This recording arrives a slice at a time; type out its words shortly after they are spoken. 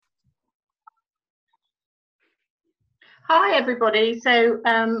Hi, everybody.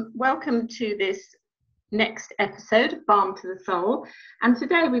 Welcome to this next episode of Balm to the Soul. And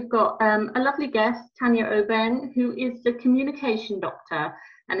today we've got a lovely guest, Tanya Oben, who is the communication doctor,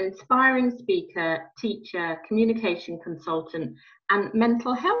 an inspiring speaker, teacher, communication consultant, and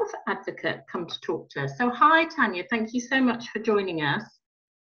mental health advocate come to talk to us. So hi, Tanya. Thank you so much for joining us.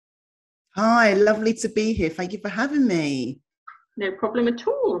 Hi, lovely to be here. Thank you for having me. No problem at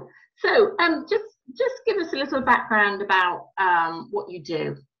all. So just give us a little background about what you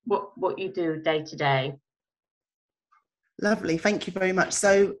do, what you do day to day. Lovely, thank you very much.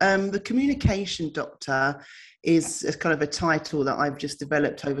 So the communication doctor is kind of a title that I've just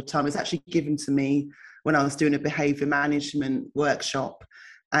developed over time. It's actually given to me when I was doing a behaviour management workshop.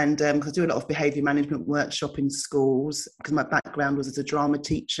 And because I do a lot of behaviour management workshop in schools, because my background was as a drama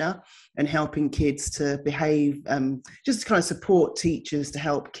teacher and helping kids to behave, just to kind of support teachers to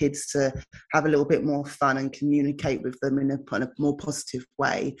help kids to have a little bit more fun and communicate with them in a kind of more positive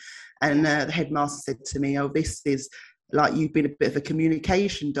way. And the headmaster said to me, "Oh, this is like you've been a bit of a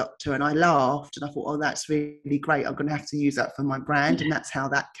communication doctor." And I laughed and I thought, oh, that's really great. I'm going to have to use that for my brand. And that's how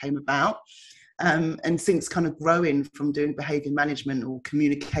that came about. And since kind of growing from doing behaviour management or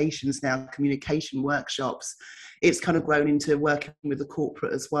communications now, communication workshops, it's kind of grown into working with the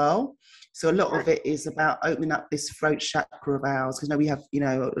corporate as well. So a lot of it is about opening up this throat chakra of ours, because we have,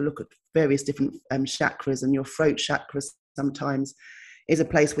 look at various different chakras, and your throat chakra sometimes is a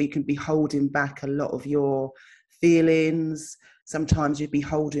place where you can be holding back a lot of your feelings. Sometimes you'd be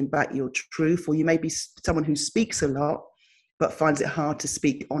holding back your truth, or you may be someone who speaks a lot but finds it hard to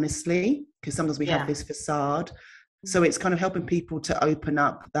speak honestly, because sometimes we have this facade. So it's kind of helping people to open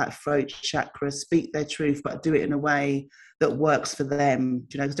up that throat chakra, speak their truth, but do it in a way that works for them.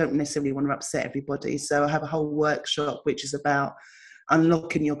 They don't necessarily want to upset everybody. So I have a whole workshop which is about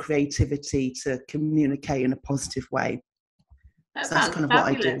unlocking your creativity to communicate in a positive way. So that's kind of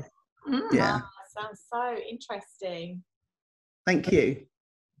fabulous. What I do. Yeah. Wow, that sounds so interesting. Thank you.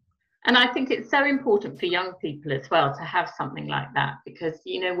 And I think it's so important for young people as well to have something like that, because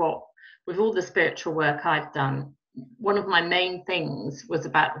you know what, with all the spiritual work I've done, one of my main things was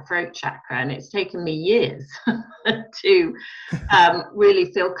about the throat chakra, and it's taken me years to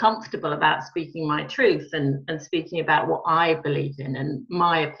really feel comfortable about speaking my truth and speaking about what I believe in, and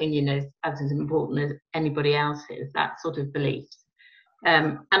my opinion is as important as anybody else's, that sort of belief.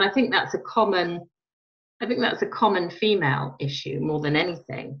 And I think that's a common female issue more than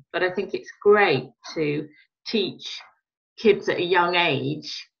anything. But I think it's great to teach kids at a young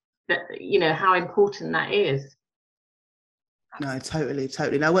age that, how important that is. No, totally.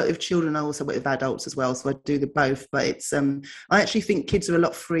 And I work with children, I also work with adults as well, so I do the both. But it's I actually think kids are a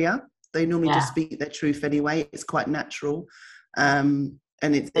lot freer. They normally just speak their truth anyway. It's quite natural. And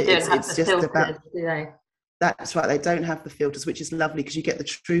it's just filters, about, do they? That's right, they don't have the filters, which is lovely because you get the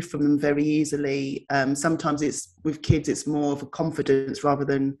truth from them very easily. Sometimes it's with kids, it's more of a confidence rather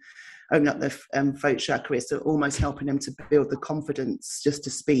than opening up their throat chakra. It's almost helping them to build the confidence just to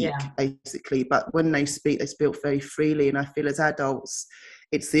speak, basically. But when they speak, they speak very freely. And I feel as adults,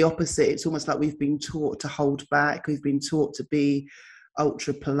 it's the opposite. It's almost like we've been taught to hold back. We've been taught to be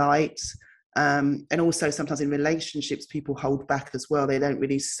ultra polite. And also sometimes in relationships, people hold back as well. They don't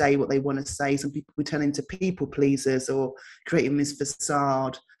really say what they want to say. Some people turn into people pleasers or creating this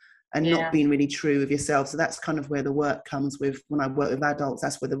facade and not being really true with yourself. So that's kind of where the work comes with, when I work with adults,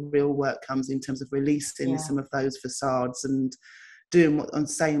 that's where the real work comes in terms of releasing some of those facades and doing and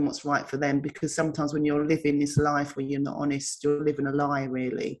saying what's right for them. Because sometimes when you're living this life where you're not honest, you're living a lie,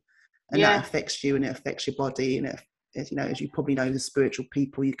 really. And that affects you, and it affects your body, and as you probably know, the spiritual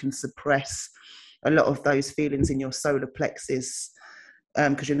people, you can suppress a lot of those feelings in your solar plexus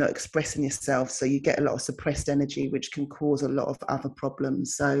because you're not expressing yourself. So you get a lot of suppressed energy, which can cause a lot of other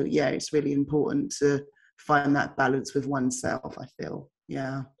problems. So it's really important to find that balance with oneself, I feel.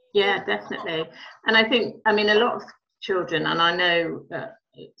 Yeah, definitely. And I think, a lot of children, and I know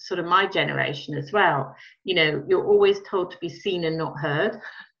sort of my generation as well, you're always told to be seen and not heard.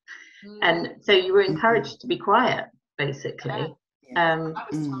 And so you were encouraged to be quiet, basically. I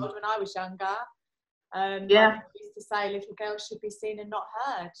was told when I was younger. My mum used to say little girls should be seen and not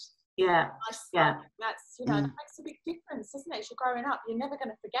heard. That's that makes a big difference, doesn't it? As you're growing up, you're never going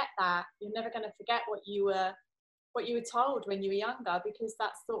to forget that. You're never going to forget what you were told when you were younger, because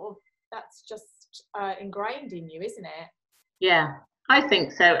that's just ingrained in you, isn't it? Yeah, I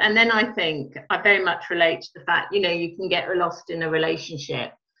think so. And then I think I very much relate to the fact, you can get lost in a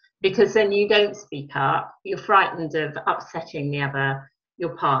relationship because then you don't speak up. You're frightened of upsetting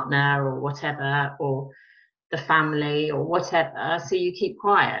your partner or whatever, the family or whatever, so you keep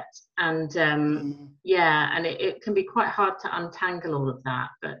quiet. And yeah, and it can be quite hard to untangle all of that,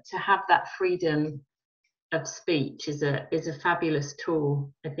 but to have that freedom of speech is a fabulous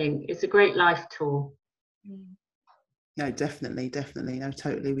tool. I think it's a great life tool. No, definitely, no,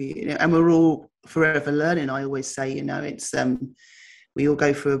 totally. And we're all forever learning. I always say, it's we all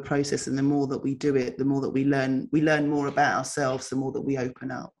go through a process, and the more that we do it, the more that we learn more about ourselves, the more that we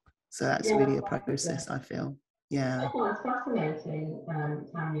open up. So that's really a process, I feel. Yeah. That's fascinating,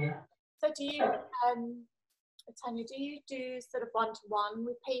 Tanya. So do you, Tanya, do you do sort of one-to-one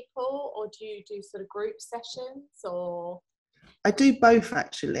with people, or do you do sort of group sessions, or? I do both,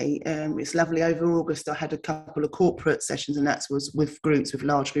 actually. It's lovely. Over August, I had a couple of corporate sessions, and that was with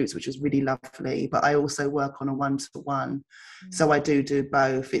large groups, which was really lovely. But I also work on a one-to-one. So I do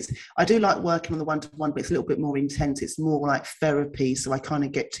both. I do like working on the one-to-one, but it's a little bit more intense. It's more like therapy. So I kind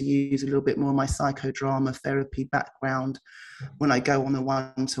of get to use a little bit more of my psychodrama therapy background when I go on the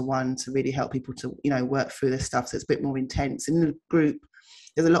one-to-one to really help people to, work through this stuff. So it's a bit more intense. In the group,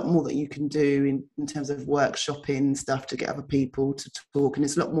 there's a lot more that you can do in terms of workshopping stuff to get other people to talk, and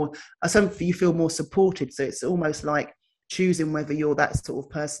it's a lot more, you feel more supported. So it's almost like choosing whether you're that sort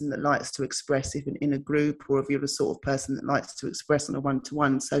of person that likes to express even in a group, or if you're the sort of person that likes to express on a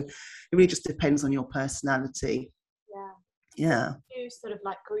one-to-one. So it really just depends on your personality. Yeah. So you do sort of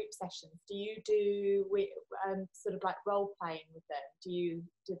like group sessions. Do you do sort of like role playing with them?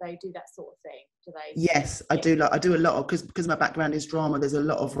 Do they do that sort of thing? Do they? Yes, I do. I do a lot of, because my background is drama. There's a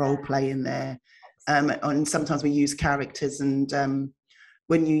lot of role play in there, and sometimes we use characters. And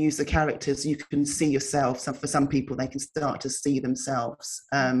when you use the characters, you can see yourself. So for some people, they can start to see themselves.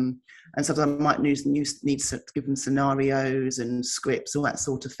 And sometimes I might need to give them scenarios and scripts, all that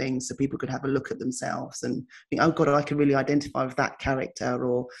sort of thing, so people could have a look at themselves and think, oh God, I can really identify with that character,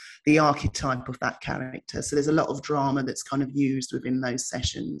 or the archetype of that character. So there's a lot of drama that's kind of used within those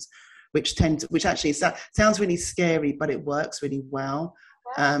sessions, which actually sounds really scary, but it works really well.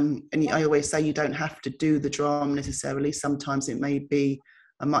 And I always say you don't have to do the drama necessarily. Sometimes it might be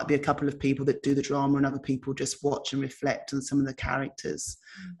a couple of people that do the drama, and other people just watch and reflect on some of the characters.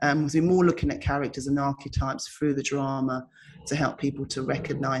 So we're more looking at characters and archetypes through the drama to help people to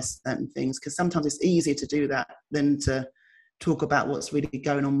recognise certain things, because sometimes it's easier to do that than to talk about what's really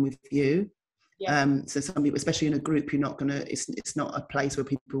going on with you. So some people, especially in a group, you're not going to, it's not a place where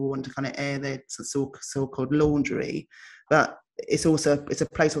people want to kind of air their so-called laundry, but it's a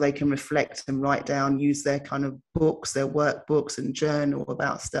place where they can reflect and write down, use their kind of books, their workbooks, and journal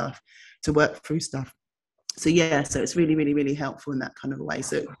about stuff to work through stuff. So so it's really, really, really helpful in that kind of a way.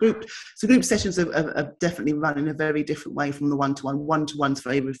 So group sessions are definitely run in a very different way from the one-to-one. One-to-one's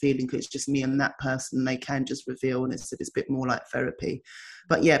very revealing because it's just me and that person. They can just reveal, and it's a bit more like therapy.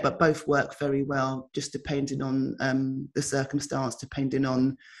 But both work very well, just depending on the circumstance, depending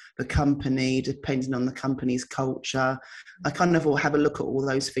on the company, depending on the company's culture. I kind of have a look at all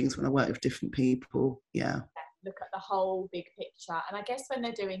those things when I work with different people. Look at the whole big picture. And I guess when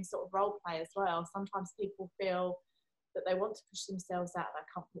they're doing sort of role play as well, sometimes people feel that they want to push themselves out of their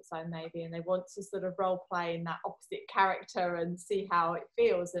comfort zone maybe, and they want to sort of role play in that opposite character and see how it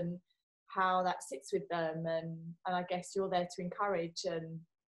feels and how that sits with them. And I guess you're there to encourage. And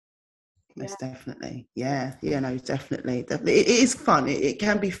most definitely. No, definitely. It is fun. It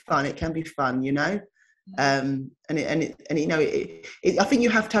can be fun. I think you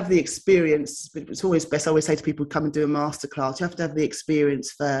have to have the experience. It's always best. I always say to people, come and do a masterclass. You have to have the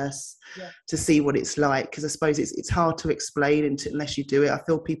experience first to see what it's like, because I suppose it's hard to explain unless you do it. I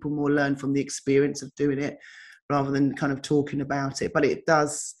feel people more learn from the experience of doing it rather than kind of talking about it. But it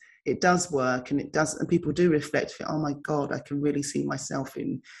does work, and people do reflect. Oh my God, I can really see myself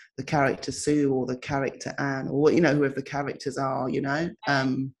in the character Sue or the character Anne, or whoever the characters are.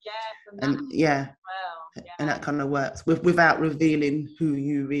 And that kind of works without revealing who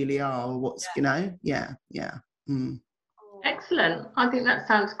you really are or what's Excellent. I think that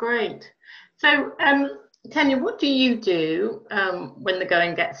sounds great. So Tanya, what do you do when the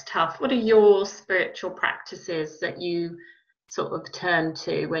going gets tough? What are your spiritual practices that you sort of turn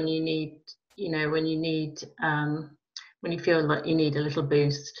to when you feel like you need a little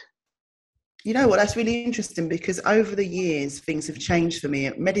boost? You know what, that's really interesting, because over the years things have changed for me.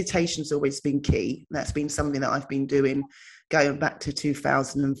 Meditation's always been key. That's been something that I've been doing going back to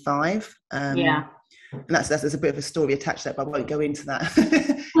 2005. And there's a bit of a story attached to that, but I won't go into that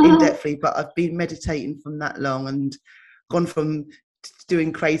in depthly. But I've been meditating from that long, and gone from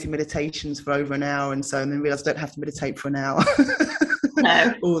doing crazy meditations for over an hour and so, and then realised I don't have to meditate for an hour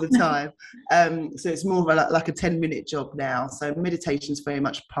all the time. So it's more of like a 10-minute job now. So meditation is very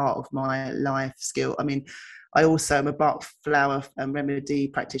much part of my life skill. I mean, I also am a Bach flower remedy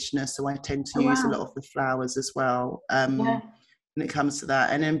practitioner, so I tend to use a lot of the flowers as well. When it comes to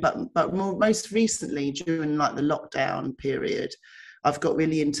that. And then but most recently, during like the lockdown period, I've got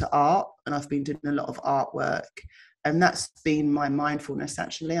really into art, and I've been doing a lot of artwork, and that's been my mindfulness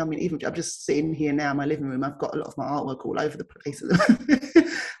actually. I mean, even I'm just sitting here now in my living room, I've got a lot of my artwork all over the place at the moment.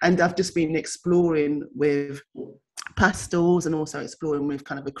 And I've just been exploring with pastels and also exploring with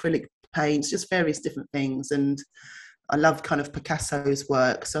kind of acrylic paints, just various different things. And I love kind of Picasso's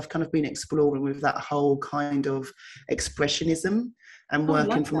work, so I've kind of been exploring with that whole kind of expressionism and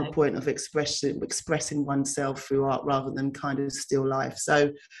working from a point of expressing oneself through art rather than kind of still life.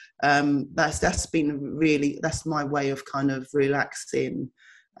 So that's been really, that's my way of kind of relaxing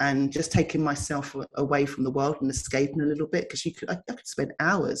and just taking myself away from the world and escaping a little bit, because I could spend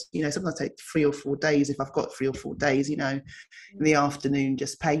hours, you know, sometimes I take 3 or 4 days, if I've got 3 or 4 days, you know, in the afternoon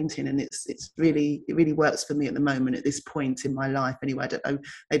it really works for me at the moment, at this point in my life anyway. I don't know,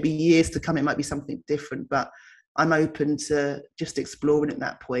 maybe years to come it might be something different, but I'm open to just exploring at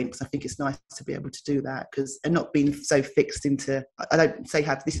that point, because I think it's nice to be able to do that, and not being so fixed into, I don't say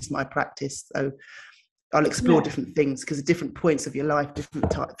this is my practice, so I'll explore different things, because at different points of your life,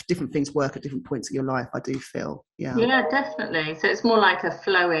 different things work at different points of your life, I do feel. Yeah, definitely. So it's more like a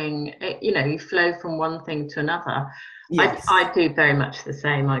flowing, you know, you flow from one thing to another. Yes. I do very much the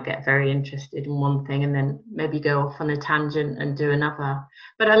same. I get very interested in one thing and then maybe go off on a tangent and do another.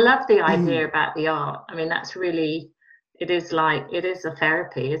 But I love the idea about the art. I mean, that's really, it is a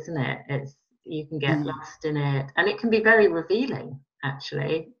therapy, isn't it? You can get lost in it, and it can be very revealing,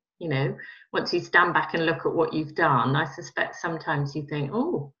 actually. You know, once you stand back and look at what you've done, I suspect sometimes you think,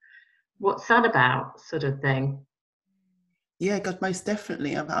 oh, what's that about, sort of thing. Yeah, God, most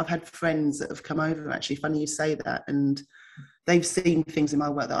definitely. I've had friends that have come over, actually, funny you say that, and they've seen things in my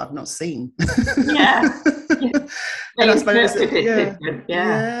work that I've not seen. Yeah. And I suppose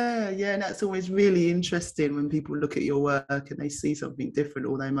and that's always really interesting when people look at your work and they see something different,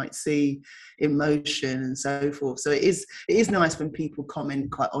 or they might see emotion and so forth. So it is nice when people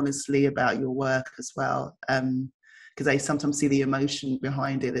comment quite honestly about your work as well, because they sometimes see the emotion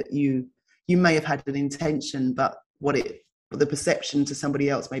behind it, that you may have had an intention, but the perception to somebody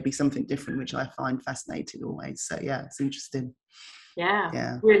else may be something different, which I find fascinating always. So yeah, it's interesting.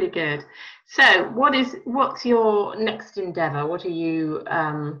 Yeah, really good. So what's your next endeavour? What are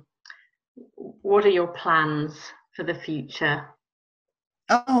your plans for the future?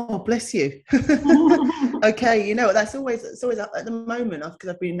 Oh, bless you. Okay, you know, it's always at the moment, because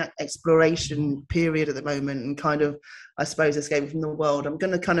I've been in that exploration period at the moment, and kind of, I suppose, escaping from the world. I'm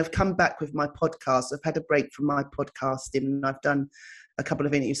going to kind of come back with my podcast. I've had a break from my podcasting, and I've done a couple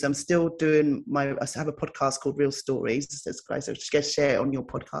of interviews. So I'm still doing I have a podcast called Real Stories. So just share it on your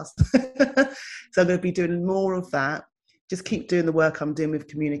podcast. So I'm going to be doing more of that. Just keep doing the work I'm doing with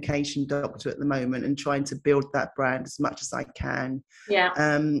Communication Doctor at the moment, and trying to build that brand as much as I can. Yeah.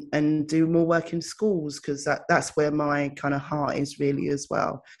 And do more work in schools, because that's where my kind of heart is really as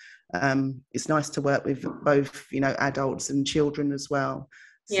well. It's nice to work with both, you know, adults and children as well.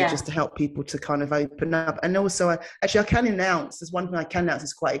 So just to help people to kind of open up. And also, I can announce, there's one thing I can announce,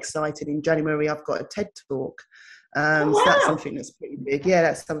 is quite excited. In January, I've got a TED Talk. So that's something that's pretty big. Yeah,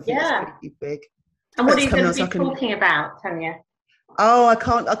 that's something that's pretty big. And what are you going to be talking about, Tanya? Oh, I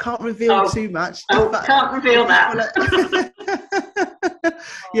can't reveal too much. Can't reveal that.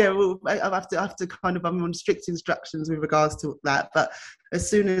 Yeah, well, I have to kind of, I'm on strict instructions with regards to that. But as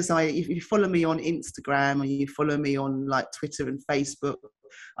soon as if you follow me on Instagram, or you follow me on like Twitter and Facebook,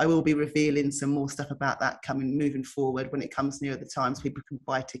 I will be revealing some more stuff about that moving forward when it comes near the time, so people can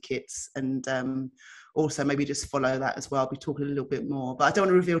buy tickets, and also maybe just follow that as well. I'll be talking a little bit more, but I don't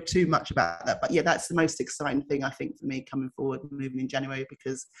want to reveal too much about that. But yeah, that's the most exciting thing, I think, for me coming forward, moving in January,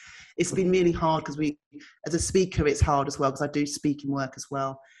 because it's been really hard, because as a speaker, it's hard as well, because I do speaking work as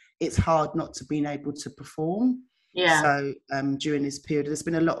well. It's hard not to being able to perform. Yeah. So during this period, there's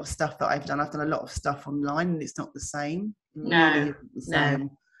been a lot of stuff that I've done. I've done a lot of stuff online, and it's not the same. No.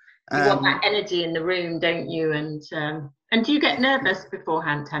 You want that energy in the room, don't you? And do you get nervous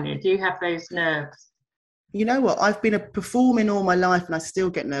beforehand, Tanya? Do you have those nerves? You know what? I've been performing all my life, and I still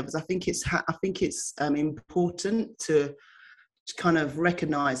get nervous. I think it's important to kind of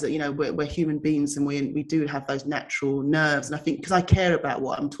recognise that, you know, we're human beings, and we do have those natural nerves. And I think, because I care about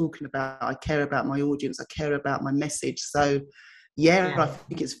what I'm talking about, I care about my audience, I care about my message. So I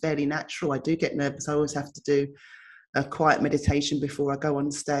think it's fairly natural. I do get nervous. I always have to do a quiet meditation before I go on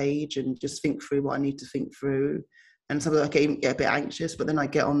stage, and just think through what I need to think through. And sometimes I get a bit anxious, but then I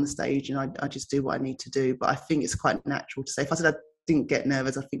get on the stage and I just do what I need to do. But I think it's quite natural to say. If I said I didn't get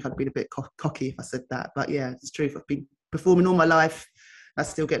nervous, I think I'd been a bit cocky if I said that. But yeah, it's true. I've been performing all my life, I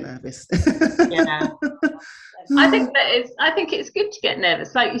still get nervous. Yeah. I think it's good to get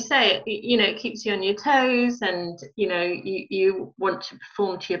nervous. Like you say, you know, it keeps you on your toes, and you know, you want to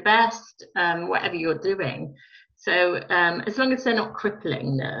perform to your best, whatever you're doing. So as long as they're not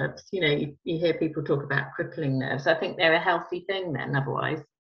crippling nerves, you know, you hear people talk about crippling nerves. I think they're a healthy thing then. Otherwise.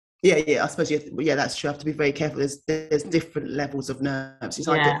 Yeah. I suppose that's true. I have to be very careful. There's different levels of nerves.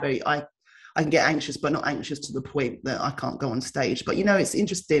 So I can get anxious, but not anxious to the point that I can't go on stage. But you know, it's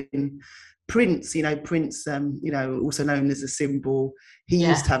interesting. Prince, you know, also known as a symbol, he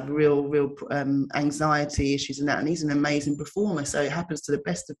used to have real anxiety issues and that, and he's an amazing performer. So it happens to the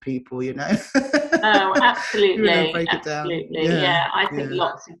best of people, you know. Oh, absolutely, absolutely. Yeah, I think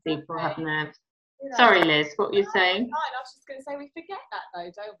lots of people have nerves. Sorry, Liz, what were you saying? I was just going to say, we forget that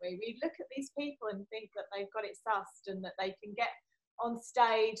though, don't we? We look at these people and think that they've got it sussed and that they can get on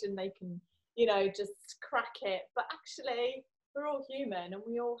stage and they can, you know, just crack it. But actually, we're all human and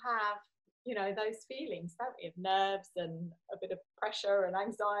we all have, you know, those feelings, don't we, of nerves and a bit of pressure and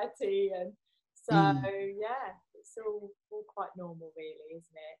anxiety. And so, yeah, it's all quite normal, really,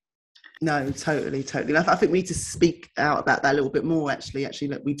 isn't it? No, totally. I think we need to speak out about that a little bit more. Actually,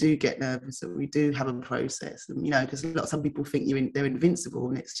 that we do get nervous, that we do have a process, and you know, because some people think they're invincible,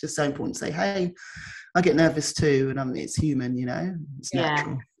 and it's just so important to say, "Hey, I get nervous too," and it's human, you know, it's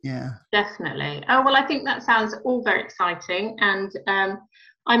natural. Yeah, definitely. Oh well, I think that sounds all very exciting, and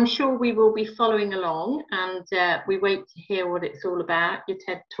I'm sure we will be following along, and we wait to hear what it's all about, your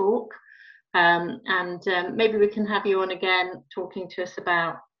TED Talk, and maybe we can have you on again talking to us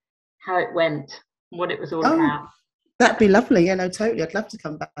about how it went, what it was all about. That'd be lovely. Yeah, no, totally. I'd love to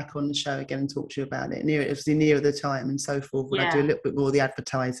come back on the show again and talk to you about it nearer the time and so forth, when I do a little bit more of the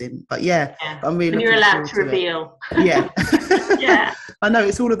advertising. But I'm really when you're allowed to reveal. Yeah. Yeah. I know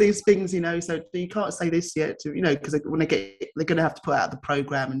it's all of these things, you know, so you can't say this yet, you know, because when they're going to have to put out the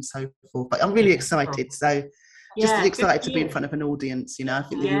program and so forth. But I'm really excited. So just excited to be in front of an audience, you know. I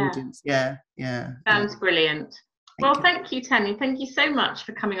think the audience, sounds brilliant. Well, thank you, Tanya. Thank you so much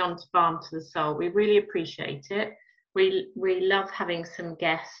for coming on to Balm to the Soul. We really appreciate it. We love having some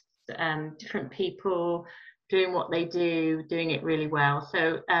guests, different people doing what they do, doing it really well.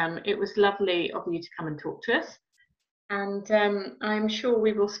 So it was lovely of you to come and talk to us. And I'm sure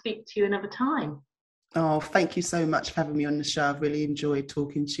we will speak to you another time. Oh, thank you so much for having me on the show. I've really enjoyed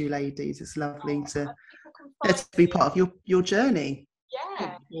talking to you ladies. It's lovely to be part of your journey.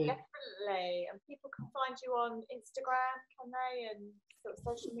 Yeah, definitely. And people can find you on Instagram, can they? And sort of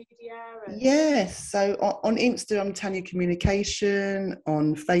social media. Yes. So on Insta, I'm Tanya Communication.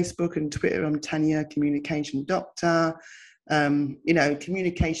 On Facebook and Twitter, I'm Tanya Communication Doctor. You know,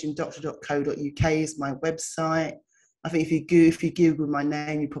 communicationdoctor.co.uk is my website. I think if you Google my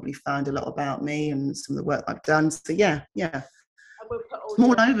name, you probably find a lot about me and some of the work I've done. So yeah. And we'll put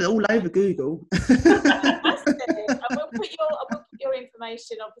all over Google. I will put your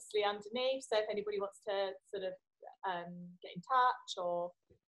information obviously underneath. So if anybody wants to sort of get in touch or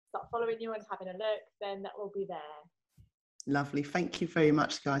start following you and having a look, then that will be there. Lovely. Thank you very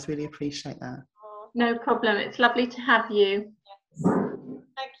much, guys. Really appreciate that. No problem. It's lovely to have you. Yes.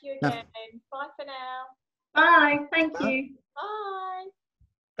 Thank you again. Bye for now. Bye. Thank you. Bye.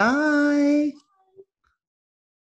 Bye.